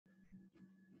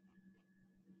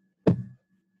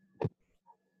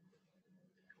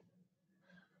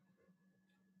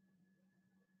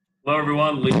Hello,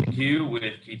 everyone. Liam McHugh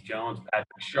with Keith Jones, Patrick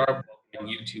Sharp,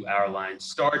 welcoming you to Our Line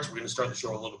Starts. We're going to start the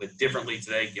show a little bit differently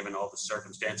today, given all the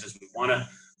circumstances. We want to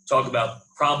talk about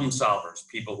problem solvers,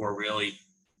 people who are really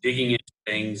digging into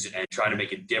things and trying to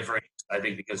make a difference. I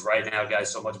think because right now,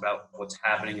 guys, so much about what's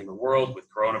happening in the world with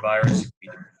coronavirus is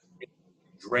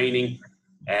draining.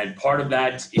 And part of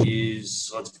that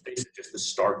is, let's face it, just the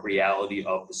stark reality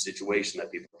of the situation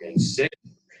that people are getting sick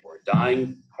or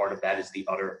dying. Part of that is the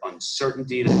utter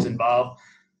uncertainty that's involved.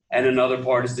 And another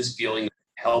part is this feeling of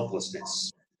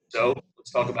helplessness. So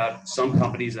let's talk about some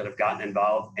companies that have gotten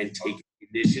involved and taken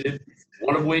initiative,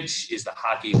 one of which is the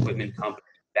hockey equipment company,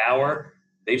 Bauer.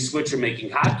 They've switched from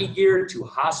making hockey gear to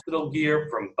hospital gear,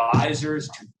 from visors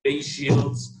to face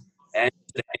shields. And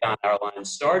today on Our Line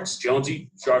Starts, Jonesy,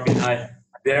 Sharpie, and I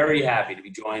very happy to be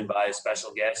joined by a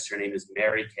special guest. Her name is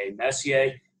Mary-Kay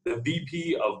Messier, the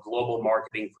VP of Global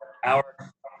Marketing for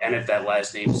Bauer. And if that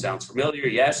last name sounds familiar,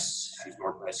 yes, she's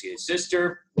Mark Messier's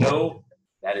sister. No,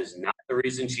 that is not the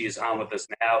reason she is on with us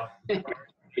now.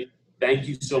 Thank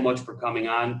you so much for coming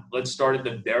on. Let's start at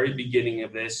the very beginning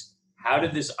of this. How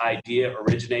did this idea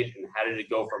originate, and how did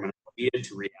it go from an idea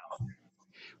to reality?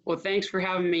 Well, thanks for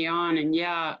having me on.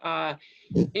 And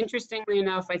interestingly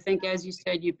enough, I think, as you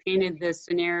said, you painted this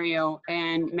scenario,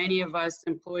 and many of us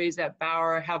employees at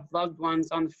Bauer have loved ones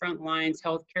on the front lines,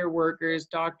 healthcare workers,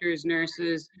 doctors,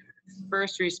 nurses,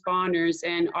 first responders,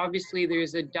 and obviously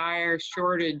there's a dire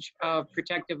shortage of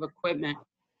protective equipment.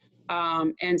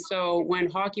 And so when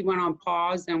hockey went on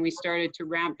pause and we started to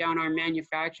ramp down our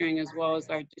manufacturing as well as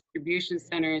our distribution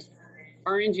centers,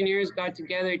 our engineers got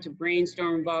together to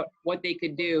brainstorm about what they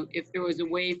could do if there was a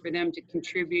way for them to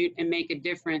contribute and make a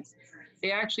difference.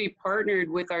 They actually partnered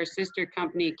with our sister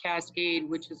company, Cascade,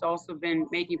 which has also been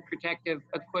making protective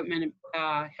equipment,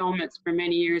 helmets for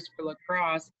many years for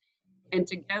lacrosse. And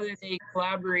together they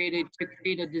collaborated to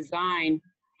create a design,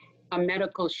 a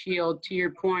medical shield, to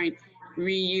your point,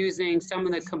 reusing some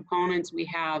of the components we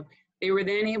have. They were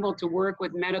then able to work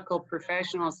with medical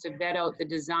professionals to vet out the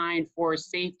design for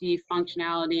safety,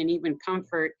 functionality, and even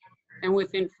comfort. And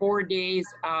within 4 days,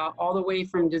 all the way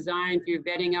from design through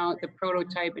vetting out the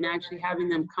prototype and actually having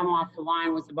them come off the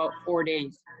line was about 4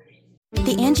 days.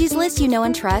 The Angie's List you know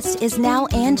and trust is now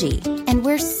Angie, and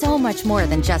we're so much more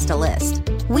than just a list.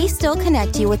 We still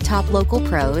connect you with top local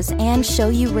pros and show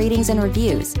you ratings and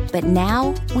reviews, but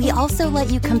now we also let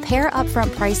you compare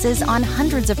upfront prices on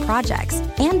hundreds of projects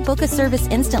and book a service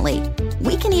instantly.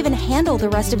 We can even handle the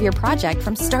rest of your project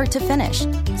from start to finish.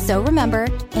 So remember,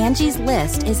 Angie's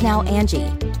List is now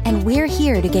Angie, and we're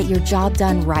here to get your job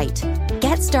done right.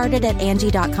 Get started at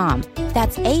Angie.com.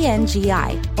 That's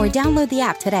ANGI, or download the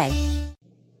app today.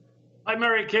 Hi,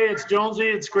 Mary-Kay. It's Jonesy.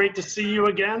 It's great to see you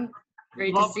again.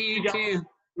 Great to see you too.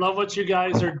 Love what you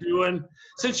guys are doing.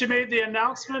 Since you made the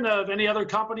announcement, of any other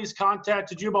companies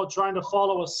contacted you about trying to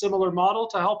follow a similar model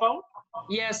to help out?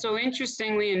 Yeah, so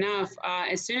interestingly enough,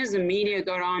 as soon as the media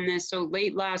got on this, so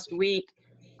late last week,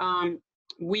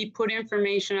 we put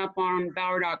information up on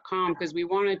Bauer.com because we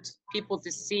wanted people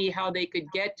to see how they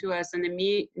could get to us, and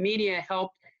the media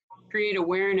helped create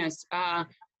awareness.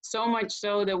 So much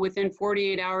so that within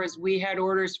 48 hours, we had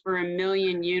orders for 1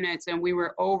 million units, and we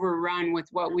were overrun with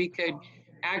what we could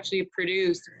actually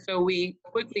produce. So we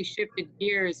quickly shifted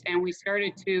gears, and we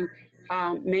started to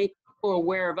make people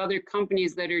aware of other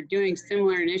companies that are doing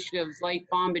similar initiatives like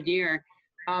Bombardier.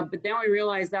 But then we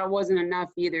realized that wasn't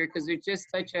enough either, because there's just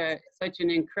such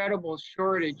an incredible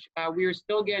shortage. We were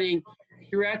still getting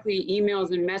directly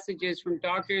emails and messages from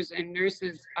doctors and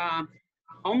nurses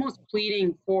almost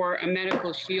pleading for a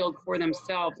medical shield for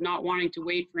themselves, not wanting to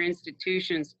wait for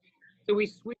institutions. So we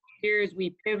switched gears,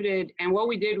 we pivoted, and what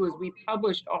we did was we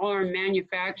published all our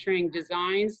manufacturing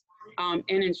designs and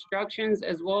instructions,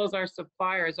 as well as our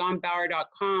suppliers on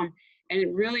Bauer.com, and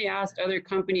it really asked other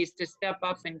companies to step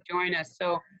up and join us.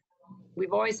 So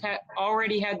we've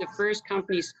already had the first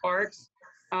company, Sparks,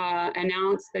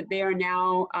 announce that they are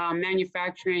now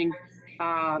manufacturing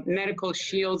medical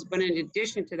shields. But in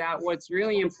addition to that, what's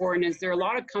really important is there are a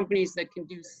lot of companies that can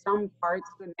do some parts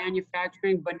of the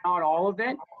manufacturing, but not all of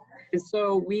it. And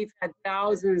so we've had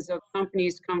thousands of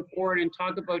companies come forward and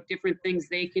talk about different things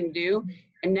they can do.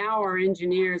 And now our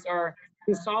engineers are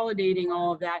consolidating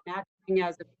all of that and acting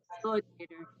as a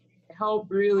facilitator to help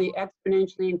really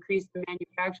exponentially increase the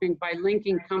manufacturing by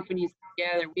linking companies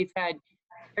together. We've had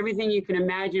everything you can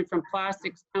imagine, from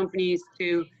plastics companies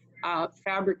to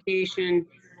fabrication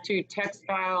to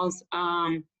textiles,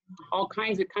 all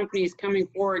kinds of companies coming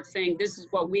forward saying, this is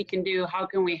what we can do, how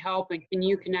can we help, and can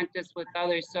you connect us with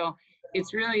others? So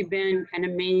it's really been an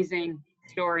amazing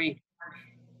story.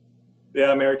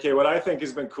 Yeah, Mary-Kay, what I think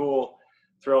has been cool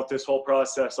throughout this whole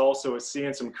process also is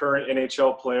seeing some current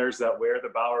NHL players that wear the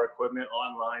Bauer equipment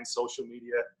online, social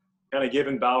media, kind of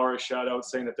giving Bauer a shout out,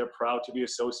 saying that they're proud to be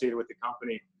associated with the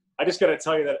company. I just got to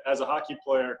tell you that as a hockey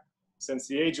player, since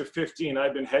the age of 15,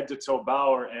 I've been head to toe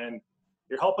Bauer, and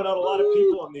you're helping out a lot of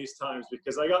people in these times,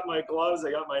 because I got my gloves,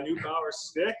 I got my new Bauer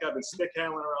stick. I've been stick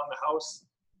handling around the house,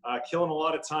 killing a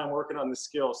lot of time working on the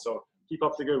skill. So keep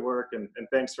up the good work, and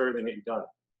thanks for everything that you've done.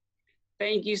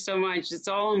 Thank you so much. It's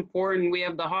all important. We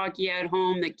have the hockey at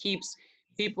home that keeps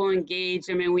people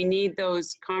engaged. I mean, we need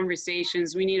those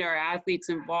conversations. We need our athletes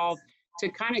involved to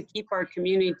kind of keep our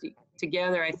community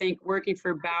together. I think working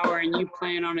for Bauer and you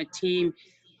playing on a team,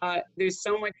 there's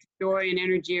so much joy and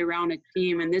energy around a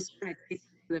team, and this kind of takes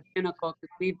it to the pinnacle,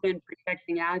 because we've been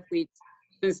protecting athletes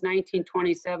since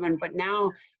 1927, but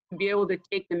now to be able to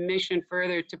take the mission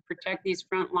further to protect these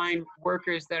frontline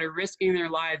workers that are risking their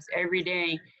lives every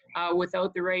day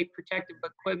without the right protective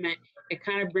equipment, it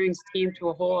kind of brings team to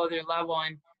a whole other level.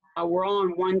 And we're all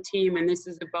on one team, and this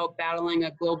is about battling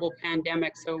a global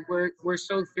pandemic. So we're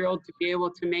so thrilled to be able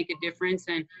to make a difference.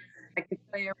 And I can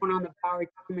tell you, everyone on the Bauer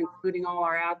team, including all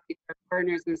our athletes, our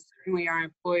partners, and certainly our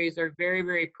employees, are very,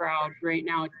 very proud right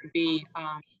now to be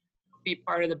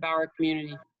part of the Bauer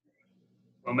community.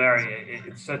 Well, Mary,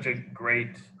 it's such a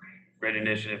great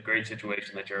initiative, great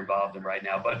situation that you're involved in right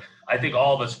now. But I think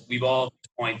all of us, we've all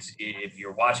points, if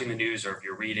you're watching the news or if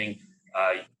you're reading,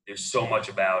 there's so much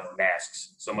about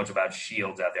masks, so much about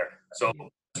shields out there. So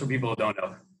for people who don't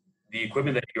know, the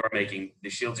equipment that you're making, the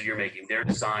shields that you're making, they're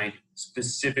designed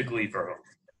specifically for whom?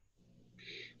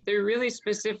 They're really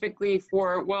specifically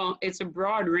for, well, it's a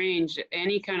broad range,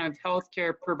 any kind of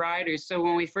healthcare providers. So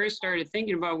when we first started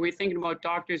thinking about, we're thinking about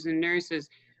doctors and nurses,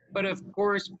 but of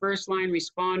course, first line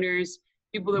responders,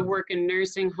 people that work in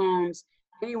nursing homes,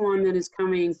 anyone that is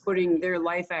putting their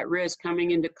life at risk,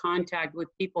 coming into contact with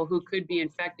people who could be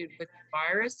infected with the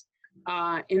virus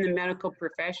in the medical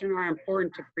profession, are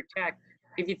important to protect.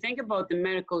 If you think about the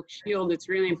medical shield, it's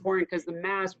really important because the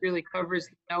mask really covers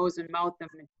the nose and mouth of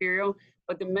material,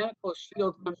 but the medical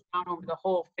shield comes down over the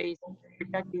whole face,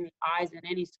 protecting the eyes and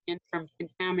any skin from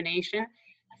contamination.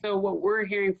 So what we're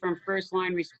hearing from first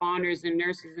line responders and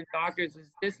nurses and doctors is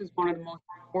this is one of the most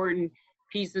important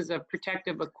pieces of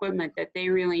protective equipment that they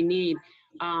really need.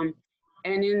 And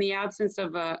in the absence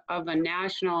of a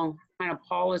national kind of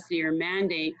policy or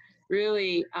mandate,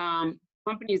 really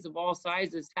companies of all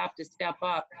sizes have to step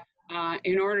up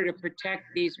in order to protect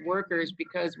these workers,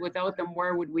 because without them,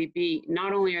 where would we be?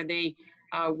 Not only are they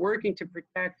working to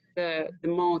protect the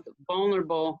most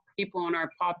vulnerable people in our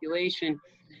population,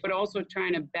 but also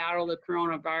trying to battle the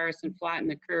coronavirus and flatten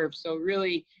the curve. So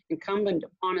really incumbent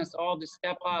upon us all to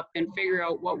step up and figure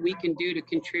out what we can do to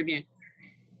contribute.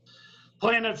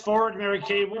 Playing it forward,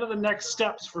 Mary-Kay, what are the next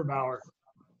steps for Bauer?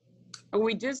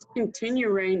 We just continue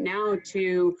right now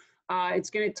to, it's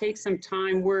going to take some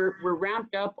time. We're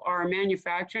ramped up our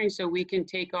manufacturing so we can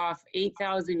take off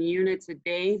 8,000 units a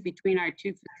day between our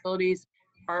two facilities,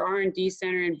 our R&D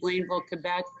center in Blainville,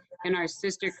 Quebec, and our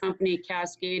sister company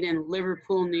Cascade in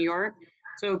Liverpool, New York.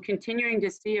 So continuing to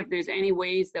see if there's any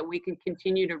ways that we can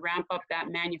continue to ramp up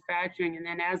that manufacturing. And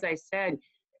then, as I said,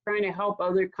 trying to help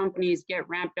other companies get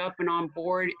ramped up and on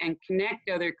board and connect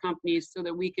other companies so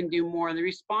that we can do more. The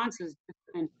response has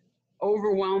been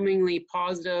overwhelmingly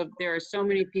positive. There are so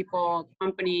many people,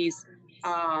 companies,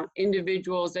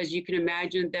 individuals, as you can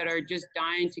imagine, that are just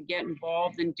dying to get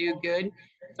involved and do good.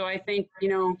 So I think,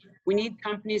 we need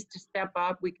companies to step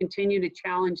up. We continue to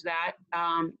challenge that,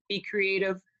 be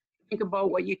creative, think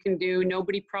about what you can do.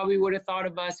 Nobody probably would have thought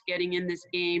of us getting in this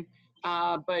game,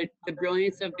 but the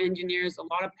brilliance of engineers, a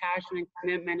lot of passion and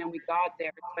commitment, and we got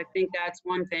there. So I think that's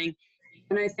one thing.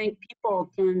 And I think people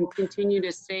can continue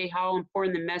to say how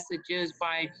important the message is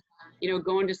by,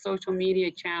 going to social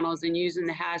media channels and using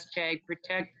the hashtag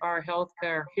protect our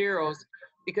healthcare heroes,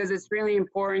 because it's really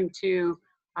important to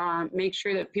make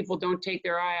sure that people don't take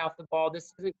their eye off the ball.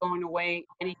 This isn't going away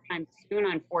anytime soon,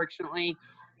 unfortunately.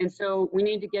 And so we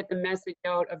need to get the message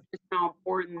out of just how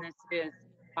important this is,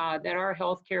 that our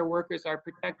healthcare workers are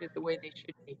protected the way they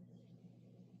should be.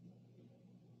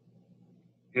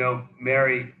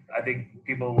 Mary, I think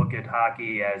people look at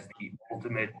hockey as the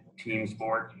ultimate team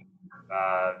sport.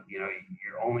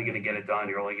 You're only going to get it done.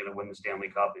 You're only going to win the Stanley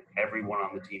Cup if everyone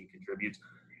on the team contributes.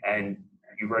 And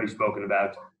you've already spoken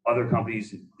about other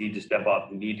companies need to step up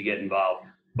and need to get involved.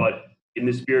 But in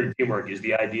the spirit of teamwork is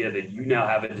the idea that you now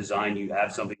have a design, you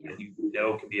have something that you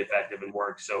know can be effective and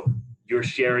work. So you're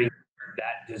sharing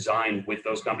that design with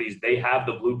those companies. They have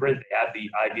the blueprint. They have the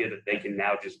idea that they can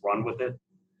now just run with it.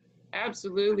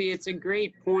 Absolutely. It's a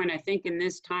great point. I think in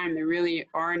this time, there really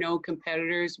are no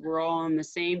competitors. We're all on the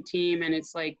same team, and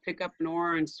it's like pick up an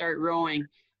oar and start rowing,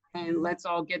 and let's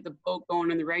all get the boat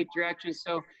going in the right direction.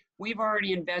 So we've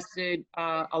already invested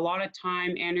a lot of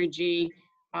time, energy,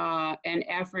 and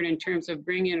effort in terms of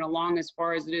bringing it along as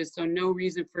far as it is. So no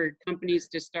reason for companies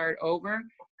to start over.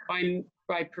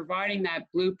 By providing that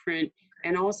blueprint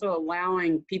and also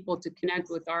allowing people to connect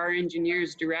with our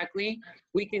engineers directly,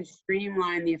 we can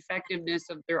streamline the effectiveness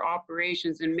of their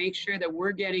operations and make sure that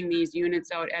we're getting these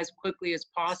units out as quickly as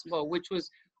possible, which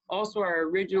was also our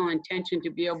original intention, to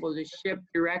be able to ship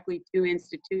directly to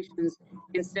institutions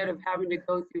instead of having to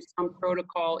go through some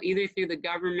protocol, either through the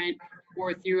government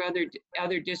or through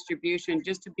other distribution,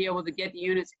 just to be able to get the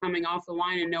units coming off the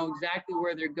line and know exactly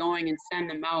where they're going and send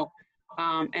them out.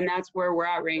 And that's where we're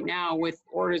at right now with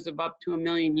orders of up to 1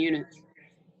 million units.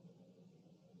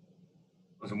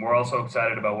 Listen, we're also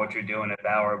excited about what you're doing at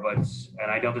Bauer,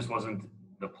 and I know this wasn't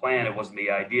the plan, it wasn't the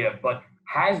idea, but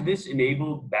has this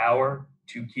enabled Bauer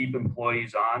to keep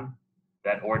employees on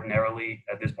that ordinarily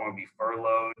at this point would be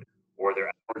furloughed, or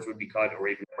their hours would be cut, or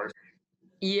even worse?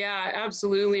 Yeah,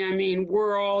 absolutely. I mean,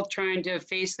 we're all trying to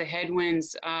face the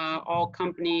headwinds, all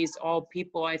companies, all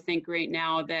people, I think right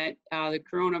now that the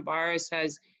coronavirus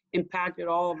has impacted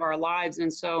all of our lives.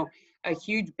 And so a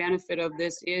huge benefit of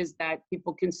this is that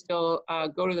people can still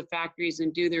go to the factories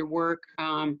and do their work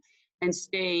and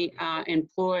stay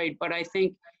employed. But I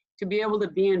think to be able to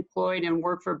be employed and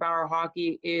work for Bauer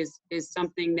Hockey is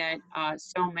something that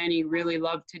so many really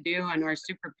love to do and are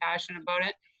super passionate about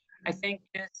it. I think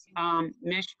this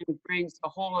mission brings a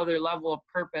whole other level of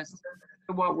purpose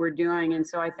to what we're doing. And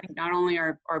so I think not only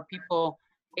are people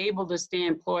able to stay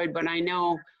employed, but I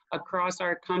know across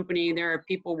our company, there are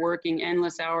people working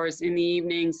endless hours in the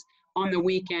evenings, on the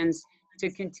weekends,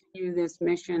 to continue this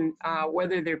mission,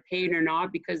 whether they're paid or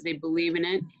not, because they believe in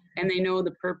it and they know the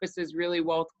purpose is really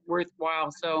worthwhile.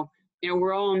 So, you know,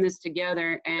 we're all in this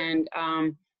together, and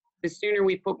the sooner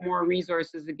we put more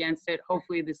resources against it,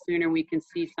 hopefully the sooner we can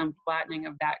see some flattening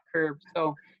of that curve.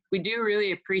 So we do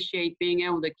really appreciate being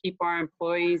able to keep our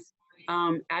employees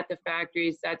at the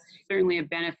factories. That's certainly a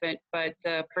benefit, but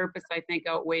the purpose, I think,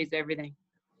 outweighs everything.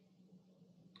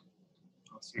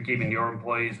 You're keeping your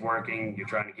employees working, you're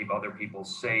trying to keep other people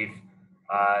safe.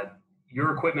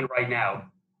 Your equipment right now,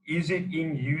 is it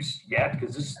in use yet?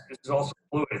 Because this is also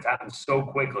fluid, it's happened so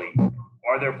quickly.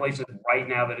 Are there places right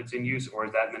now that it's in use, or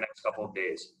is that in the next couple of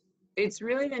days? It's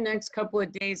really the next couple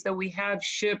of days that we have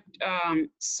shipped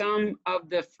some of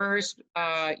the first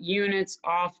units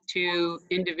off to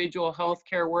individual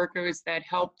healthcare workers that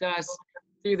helped us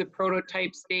through the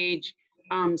prototype stage.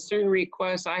 Certain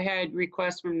requests, I had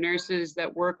requests from nurses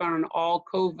that work on an all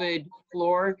COVID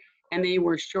floor, and they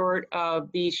were short of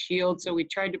these shields. So we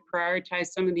tried to prioritize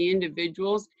some of the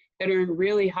individuals that are in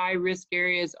really high risk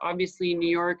areas. Obviously, New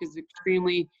York is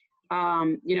extremely,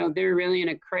 they're really in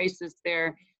a crisis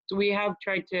there. So we have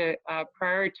tried to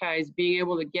prioritize being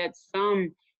able to get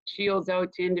some shields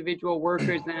out to individual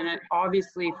workers, and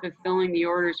obviously fulfilling the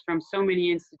orders from so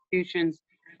many institutions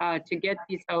to get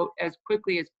these out as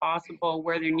quickly as possible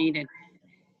where they're needed.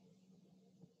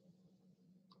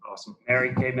 Awesome.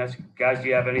 Mary-Kay Messier, guys, do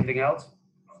you have anything else?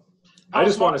 I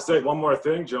just want to say one more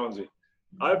thing, Jonesy.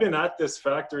 I've been at this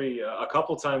factory a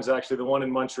couple times, actually. The one in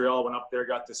Montreal, went up there,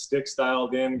 got the sticks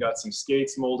dialed in, got some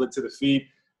skates molded to the feet.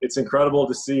 It's incredible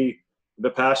to see the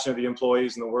passion of the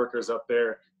employees and the workers up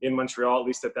there in Montreal, at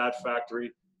least at that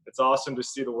factory. It's awesome to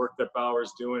see the work that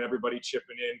Bauer's doing, everybody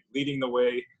chipping in, leading the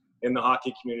way in the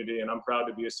hockey community, and I'm proud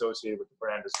to be associated with the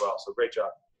brand as well. So great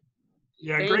job.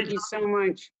 Yeah, Thank you so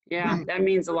much. Yeah, that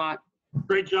means a lot.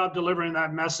 Great job delivering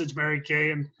that message,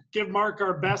 Mary-Kay, and give Mark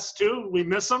our best too. We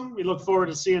miss him. We look forward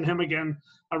to seeing him again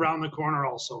around the corner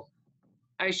also.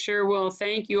 I sure will.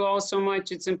 Thank you all so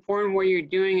much. It's important what you're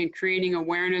doing and creating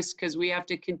awareness, because we have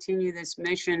to continue this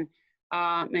mission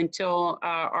until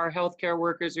our healthcare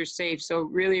workers are safe. So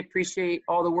really appreciate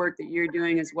all the work that you're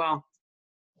doing as well.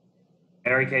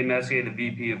 Mary-Kay Messier, the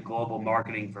VP of Global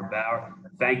Marketing for Bauer.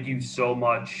 Thank you so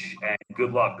much, and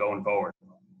good luck going forward.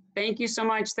 Thank you so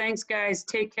much. Thanks, guys.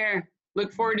 Take care.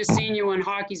 Look forward to seeing you when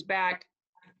hockey's back.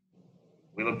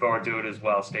 We look forward to it as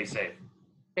well. Stay safe.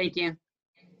 Thank you.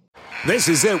 This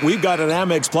is it. We've got an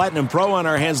Amex Platinum Pro on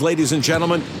our hands, ladies and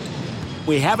gentlemen.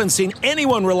 We haven't seen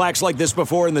anyone relax like this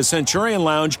before in the Centurion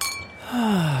Lounge.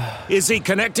 Is he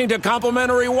connecting to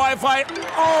complimentary Wi-Fi?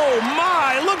 Oh,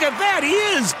 my. Look at that. He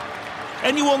is.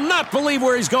 And you will not believe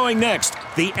where he's going next.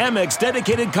 The Amex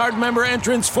dedicated card member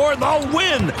entrance for the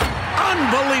win.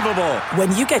 Unbelievable.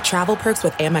 When you get travel perks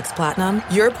with Amex Platinum,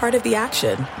 you're part of the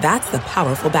action. That's the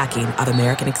powerful backing of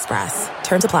American Express.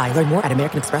 Terms apply. Learn more at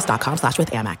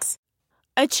americanexpress.com/withAmex.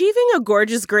 Achieving a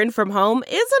gorgeous grin from home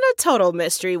isn't a total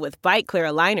mystery with Bite Clear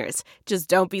aligners. Just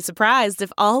don't be surprised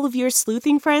if all of your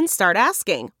sleuthing friends start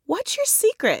asking, "What's your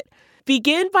secret?"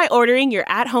 Begin by ordering your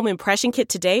at-home impression kit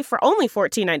today for only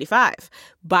 $14.95.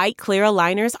 Bite Clear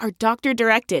aligners are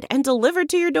doctor-directed and delivered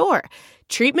to your door.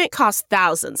 Treatment costs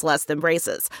thousands less than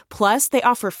braces. Plus, they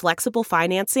offer flexible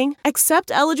financing, accept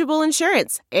eligible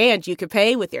insurance, and you can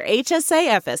pay with your HSA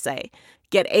FSA.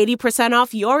 Get 80%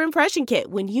 off your impression kit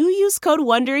when you use code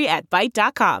WONDERY at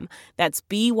Byte.com. That's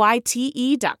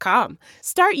BYTE.com.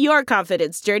 Start your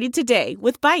confidence journey today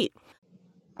with Byte.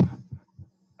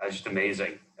 That's just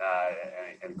amazing.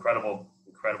 Incredible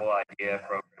idea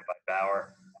program by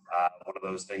Bauer. One of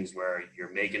those things where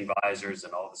you're making visors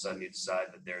and all of a sudden you decide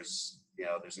that there's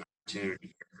an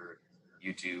opportunity for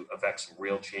you to affect some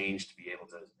real change to be able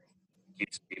to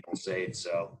keep some people safe.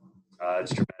 So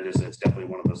it's tremendous. It's definitely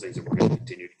one of those things that we're going to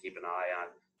continue to keep an eye on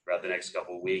throughout the next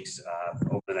couple of weeks.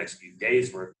 Over the next few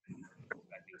days, we're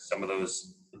expecting some of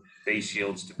those face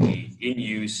shields to be in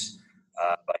use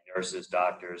by nurses,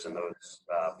 doctors, and those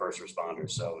first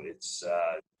responders. So it's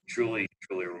truly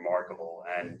remarkable.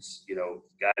 And,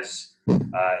 guys,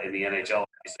 in the NHL,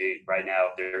 obviously, right now,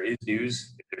 there is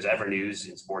news. If there's ever news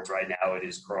in sports right now, it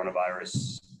is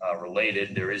coronavirus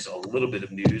related. There is a little bit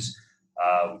of news.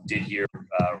 Did hear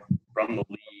from the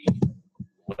league,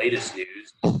 latest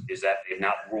news is that they've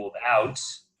not ruled out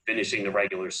finishing the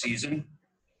regular season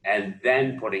and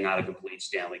then putting out a complete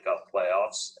Stanley Cup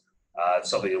playoffs.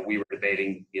 Something that we were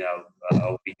debating,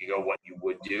 a week ago, what you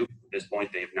would do. At this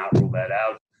point, they've not ruled that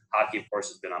out. Hockey, of course,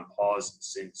 has been on pause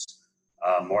since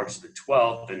March the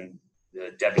 12th, and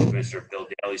the Deputy Commissioner Bill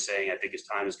Daly saying, I think his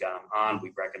time has gone on.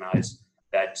 We recognize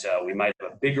that we might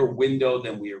have a bigger window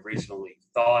than we originally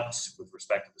thought with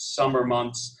respect to the summer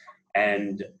months,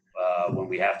 and when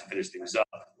we have to finish things up,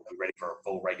 we'll be ready for a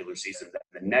full regular season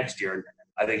the next year.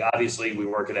 I think, obviously, we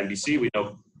work at NBC. We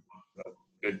know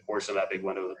good portion of that big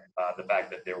window, the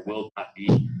fact that there will not be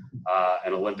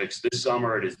an Olympics this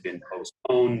summer. It has been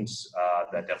postponed.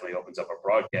 That definitely opens up a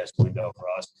broadcast window for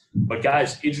us. But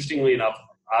guys, interestingly enough,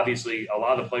 obviously a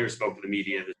lot of the players spoke to the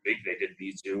media this week. They did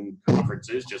these Zoom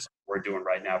conferences, just like we're doing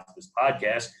right now for this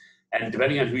podcast. And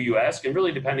depending on who you ask, and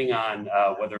really depending on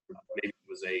whether maybe it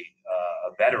was a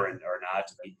veteran or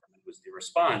not, it was the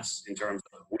response in terms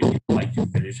of would you like to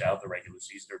finish out the regular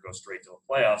season or go straight to the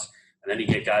playoffs. And then you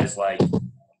get guys like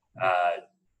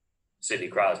Sidney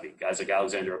Crosby, guys like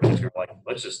Alexander Ovechkin are like,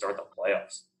 let's just start the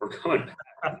playoffs. We're going back.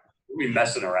 What are we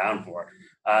messing around for?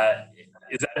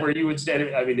 Is that where you would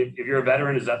stand? I mean, if you're a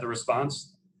veteran, is that the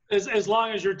response? As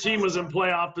long as your team was in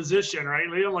playoff position, right,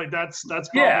 Liam? Like that's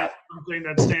probably something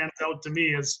that stands out to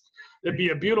me. It'd be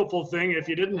a beautiful thing if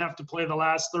you didn't have to play the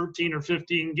last 13 or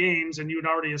 15 games and you'd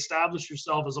already established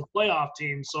yourself as a playoff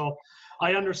team. So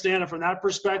I understand it from that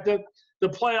perspective. The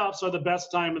playoffs are the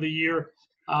best time of the year.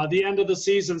 The end of the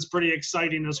season is pretty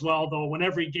exciting as well, though, when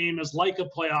every game is like a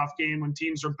playoff game, when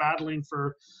teams are battling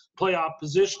for playoff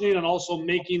positioning and also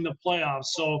making the playoffs.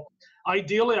 So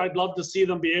ideally, I'd love to see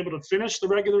them be able to finish the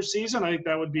regular season. I think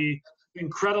that would be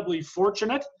incredibly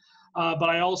fortunate. But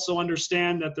I also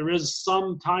understand that there is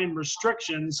some time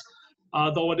restrictions,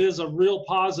 though it is a real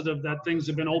positive that things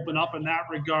have been opened up in that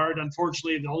regard.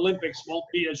 Unfortunately, the Olympics won't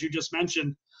be, as you just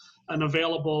mentioned, an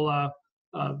available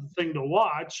thing to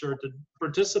watch or to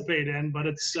participate in, but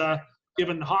it's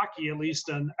given hockey at least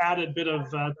an added bit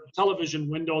of television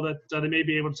window that they may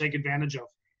be able to take advantage of.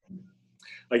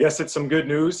 I guess it's some good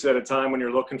news at a time when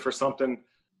you're looking for something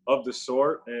of the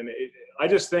sort. And I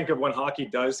just think of when hockey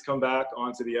does come back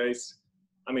onto the ice,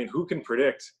 I mean, who can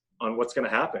predict on what's going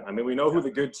to happen? I mean, we know who the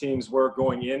good teams were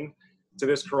going in to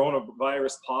this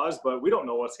coronavirus pause, but we don't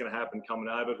know what's going to happen coming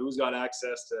out of it. Who's got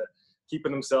access to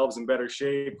keeping themselves in better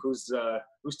shape, who's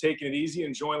taking it easy,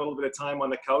 enjoying a little bit of time on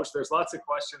the couch. There's lots of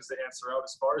questions to answer out.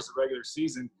 As far as the regular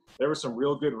season, there were some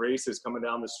real good races coming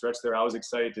down the stretch there. I was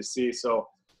excited to see. So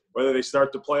whether they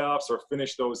start the playoffs or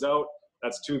finish those out,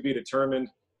 that's to be determined.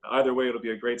 Either way, it'll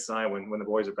be a great sign when the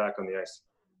boys are back on the ice.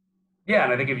 Yeah,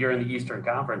 and I think if you're in the Eastern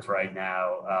Conference right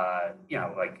now,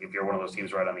 like if you're one of those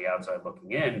teams right on the outside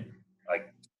looking in,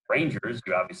 like Rangers,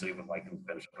 you obviously would like them to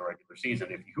finish the regular season.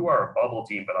 If you are a bubble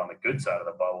team, but on the good side of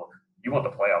the bubble, you want the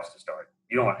playoffs to start.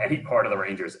 You don't want any part of the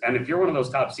Rangers. And if you're one of those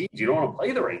top seeds, you don't want to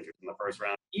play the Rangers in the first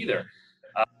round either.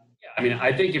 I mean,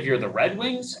 I think if you're the Red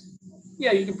Wings,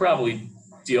 yeah, you could probably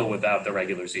deal without the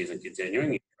regular season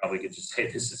continuing. You probably could just say,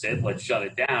 this is it, let's shut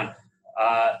it down.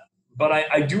 But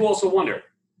I do also wonder,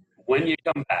 when you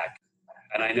come back,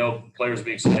 and I know players will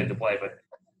be excited to play, but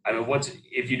I mean,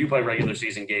 if you do play regular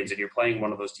season games and you're playing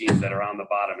one of those teams that are on the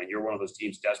bottom and you're one of those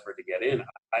teams desperate to get in,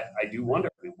 I do wonder,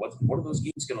 I mean, what are those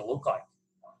games going to look like?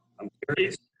 I'm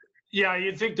curious. Yeah,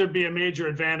 you'd think there'd be a major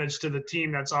advantage to the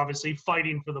team that's obviously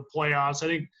fighting for the playoffs. I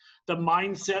think the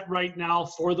mindset right now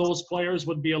for those players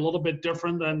would be a little bit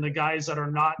different than the guys that are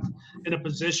not in a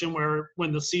position where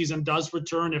when the season does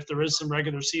return, if there is some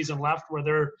regular season left, where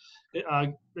they're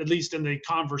at least in the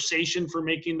conversation for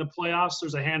making the playoffs.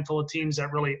 There's a handful of teams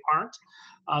that really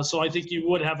aren't. So I think you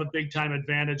would have a big time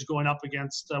advantage going up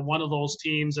against one of those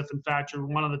teams if in fact you're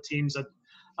one of the teams that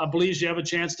believes you have a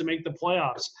chance to make the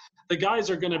playoffs. The guys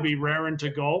are going to be raring to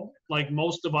go. Like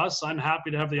most of us, I'm happy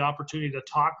to have the opportunity to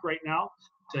talk right now,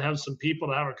 to have some people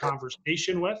to have a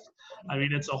conversation with. I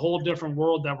mean, it's a whole different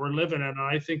world that we're living in. And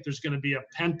I think there's going to be a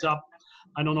pent up,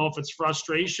 I don't know if it's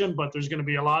frustration, but there's going to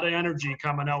be a lot of energy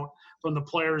coming out from the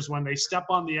players when they step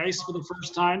on the ice for the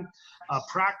first time.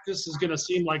 Practice is going to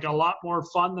seem like a lot more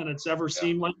fun than it's ever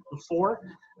seemed like before.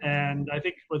 And I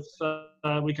think with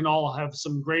we can all have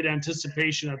some great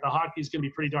anticipation that the hockey is going to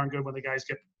be pretty darn good when the guys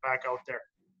get back out there.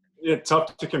 Yeah,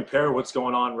 tough to compare what's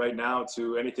going on right now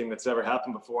to anything that's ever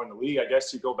happened before in the league. I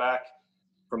guess you go back,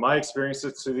 from my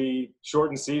experiences, to the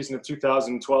shortened season of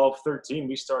 2012-13.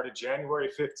 We started January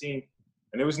 15th,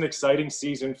 and it was an exciting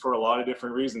season for a lot of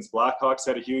different reasons. Blackhawks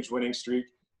had a huge winning streak.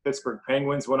 Pittsburgh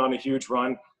Penguins went on a huge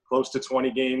run, close to 20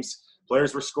 games.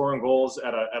 Players were scoring goals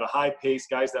at a high pace.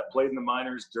 Guys that played in the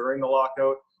minors during the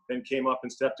lockout then came up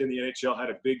and stepped in the NHL,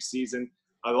 had a big season.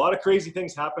 A lot of crazy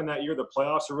things happened that year. The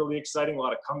playoffs are really exciting, a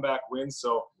lot of comeback wins.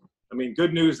 So, I mean,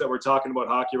 good news that we're talking about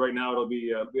hockey right now. It'll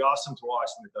be awesome to watch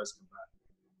when it does come back.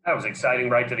 That was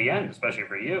exciting right to the end, especially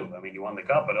for you. I mean, you won the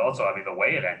cup, but also, I mean, the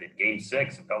way it ended, Game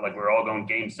 6, it felt like we were all going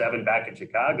Game 7 back in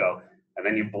Chicago, and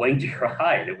then you blinked your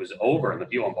eye and it was over, and the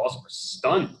people in Boston were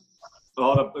stunned.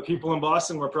 Well, the people in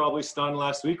Boston were probably stunned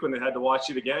last week when they had to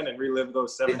watch it again and relive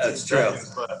those 17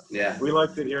 seconds. But yeah, we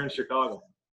liked it here in Chicago.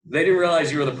 They didn't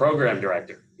realize you were the program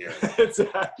director here.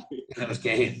 Exactly. Those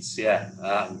games, yeah.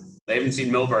 They haven't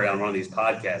seen Milbury on one of these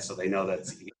podcasts, so they know that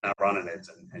he's not running it,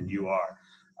 and you are.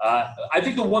 I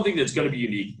think the one thing that's going to be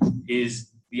unique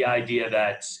is the idea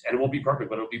that, and it won't be perfect,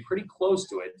 but it'll be pretty close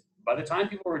to it. By the time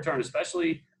people return,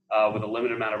 especially with a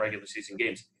limited amount of regular season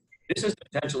games, this has the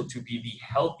potential to be the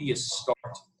healthiest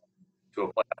start to a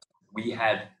playoff we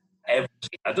have ever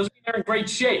seen. That doesn't mean they're in great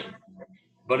shape,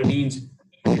 but it means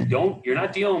you're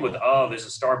not dealing with, there's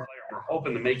a star player. We're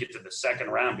hoping to make it to the second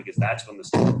round because that's when the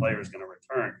star player is going to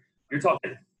return. You're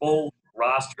talking full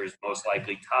rosters, most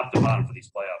likely, top to bottom for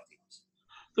these playoff teams.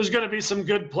 There's going to be some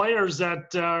good players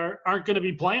that aren't going to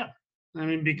be playing. I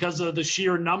mean, because of the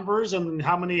sheer numbers and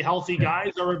how many healthy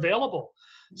guys are available.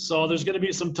 So there's going to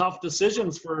be some tough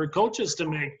decisions for coaches to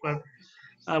make. But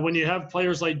when you have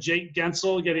players like Jake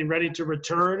Gensel getting ready to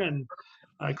return and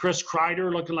Chris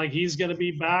Kreider looking like he's going to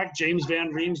be back, James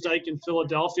Van Riemsdyk in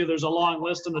Philadelphia, there's a long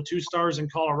list on the 2 stars in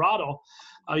Colorado.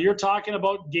 You're talking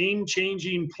about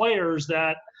game-changing players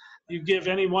that you give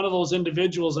any one of those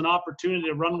individuals an opportunity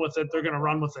to run with it, they're going to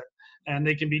run with it. And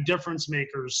they can be difference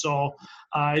makers. So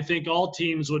I think all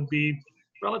teams would be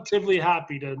relatively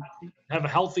happy to have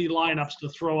healthy lineups to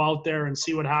throw out there and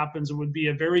see what happens. It would be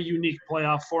a very unique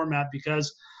playoff format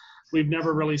because we've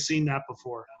never really seen that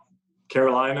before.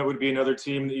 Carolina would be another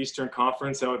team in the Eastern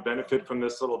Conference that would benefit from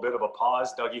this little bit of a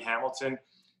pause. Dougie Hamilton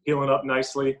healing up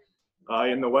nicely.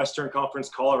 In the Western Conference,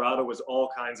 Colorado was all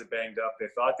kinds of banged up. They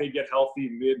thought they'd get healthy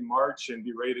mid-March and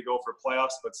be ready to go for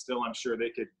playoffs, but still I'm sure they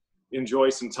could enjoy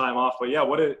some time off. But yeah,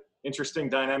 what an interesting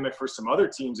dynamic for some other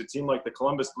teams. A team like the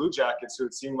Columbus Blue Jackets, who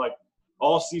it seemed like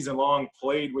all season long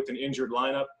played with an injured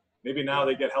lineup. Maybe now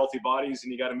they get healthy bodies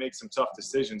and you got to make some tough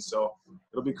decisions. So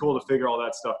it'll be cool to figure all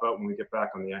that stuff out when we get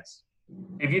back on the ice.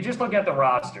 If you just look at the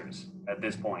rosters at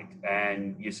this point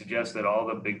and you suggest that all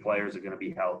the big players are going to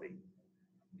be healthy,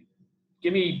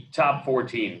 give me top 4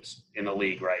 teams in the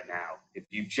league right now. If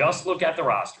you just look at the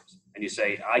rosters and you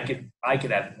say, I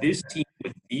could have this team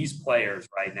with these players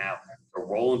right now to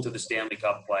roll into the Stanley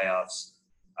Cup playoffs.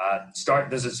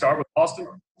 Does it start with Boston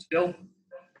still?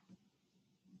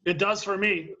 It does for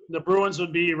me. The Bruins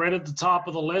would be right at the top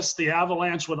of the list. The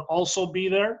Avalanche would also be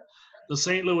there. The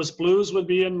St. Louis Blues would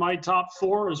be in my top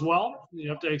 4 as well. You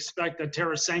have to expect that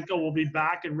Tarasenko will be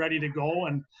back and ready to go,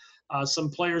 and some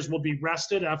players will be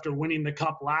rested after winning the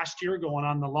Cup last year, going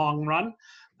on the long run.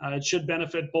 It should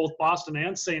benefit both Boston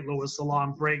and St. Louis, the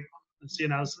long break,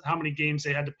 seeing as how many games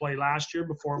they had to play last year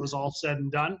before it was all said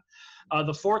and done.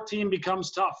 The 4th team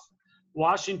becomes tough.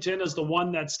 Washington is the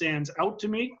one that stands out to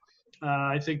me.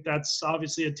 I think that's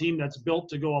obviously a team that's built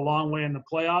to go a long way in the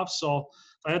playoffs. So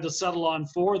I had to settle on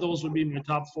 4, those would be my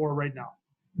top 4 right now.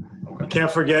 I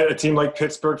can't forget a team like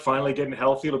Pittsburgh finally getting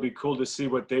healthy. It'll be cool to see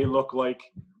what they look like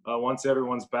once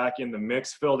everyone's back in the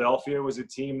mix. Philadelphia was a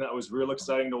team that was real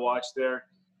exciting to watch there.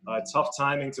 Tough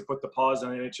timing to put the pause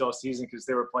on the NHL season because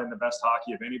they were playing the best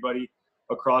hockey of anybody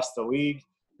across the league.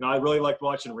 I really liked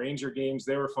watching Ranger games.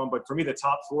 They were fun. But for me, the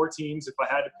top 4 teams, if I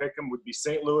had to pick them, would be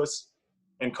St. Louis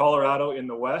and Colorado in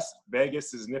the West.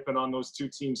 Vegas is nipping on those 2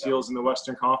 teams' heels in the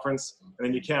Western Conference. And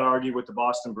then you can't argue with the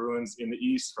Boston Bruins in the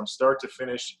East from start to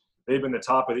finish. They've been the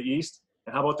top of the East.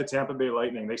 And how about the Tampa Bay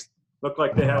Lightning? They look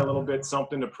like they had a little bit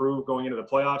something to prove going into the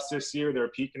playoffs this year. They're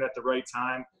peaking at the right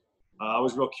time. I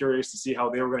was real curious to see how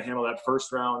they were going to handle that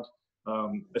first round,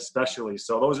 especially.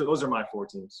 So those are my 4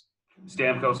 teams.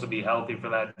 Stamkos will be healthy for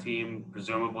that team,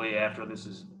 presumably after this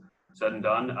is said and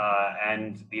done.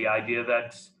 And the idea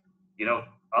that,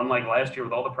 unlike last year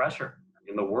with all the pressure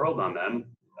in the world on them,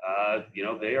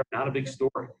 they are not a big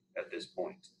story at this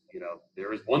point.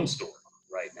 There is one story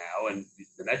right now, and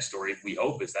the next story, we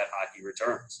hope, is that hockey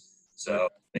returns. So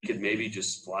they could maybe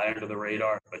just fly under the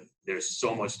radar, but there's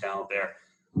so much talent there.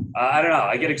 I don't know.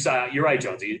 I get excited. You're right,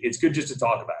 Jonesy. It's good just to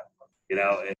talk about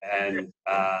it, and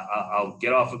I'll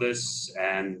get off of this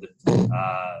and, be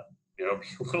a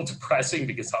little depressing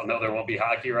because I'll know there won't be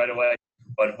hockey right away,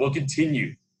 but we'll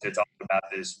continue to talk about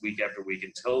this week after week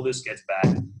until this gets back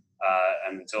and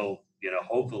until,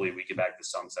 hopefully we get back to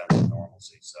some sense of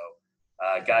normalcy. So,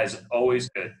 guys, always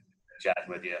good chatting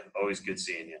with you. Always good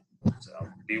seeing you. So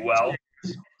be well.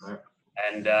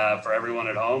 And for everyone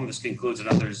at home, this concludes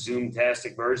another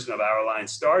Zoom-tastic version of Our Line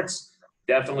Starts.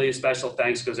 Definitely a special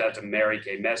thanks goes out to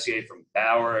Mary-Kay Messier from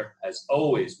Bauer. As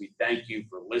always, we thank you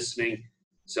for listening.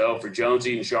 So for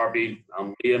Jonesy and Sharpie,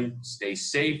 I'm Liam. Stay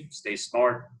safe, stay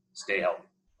smart, stay healthy.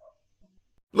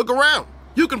 Look around.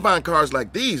 You can find cars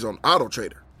like these on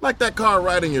AutoTrader, like that car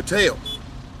riding your tail.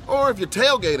 Or if you're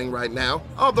tailgating right now,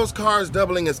 all those cars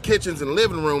doubling as kitchens and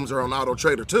living rooms are on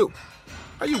AutoTrader too.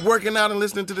 Are you working out and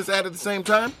listening to this ad at the same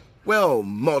time? Well,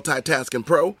 multitasking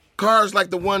pro, cars like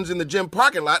the ones in the gym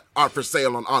parking lot are for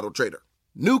sale on AutoTrader.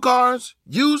 New cars,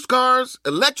 used cars,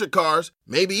 electric cars,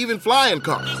 maybe even flying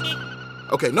cars.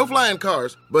 Okay, no flying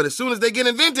cars, but as soon as they get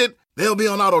invented, they'll be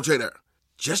on AutoTrader.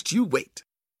 Just you wait.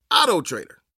 AutoTrader.